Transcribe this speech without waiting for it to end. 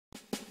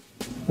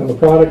I'm a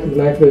product of the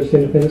Nacogdoches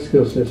Independent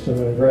School System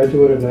and a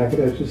graduate of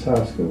Nacogdoches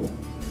High School.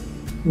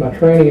 My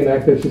training at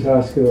Nacogdoches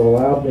High School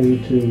allowed me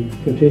to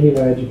continue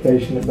my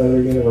education at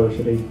Baylor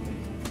University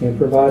and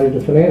provided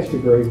a finance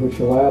degree which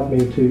allowed me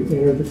to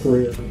enter the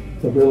career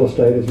of real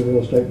estate as a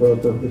real estate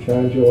broker, which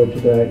I enjoy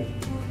today.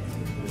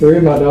 3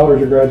 of my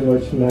daughters are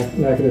graduates from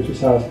Nacogdoches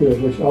High School,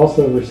 which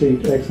also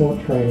received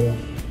excellent training,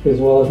 as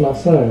well as my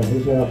son,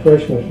 who's now a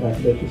freshman at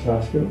Nacogdoches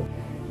High School.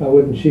 I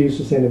wouldn't choose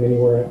to send him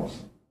anywhere else.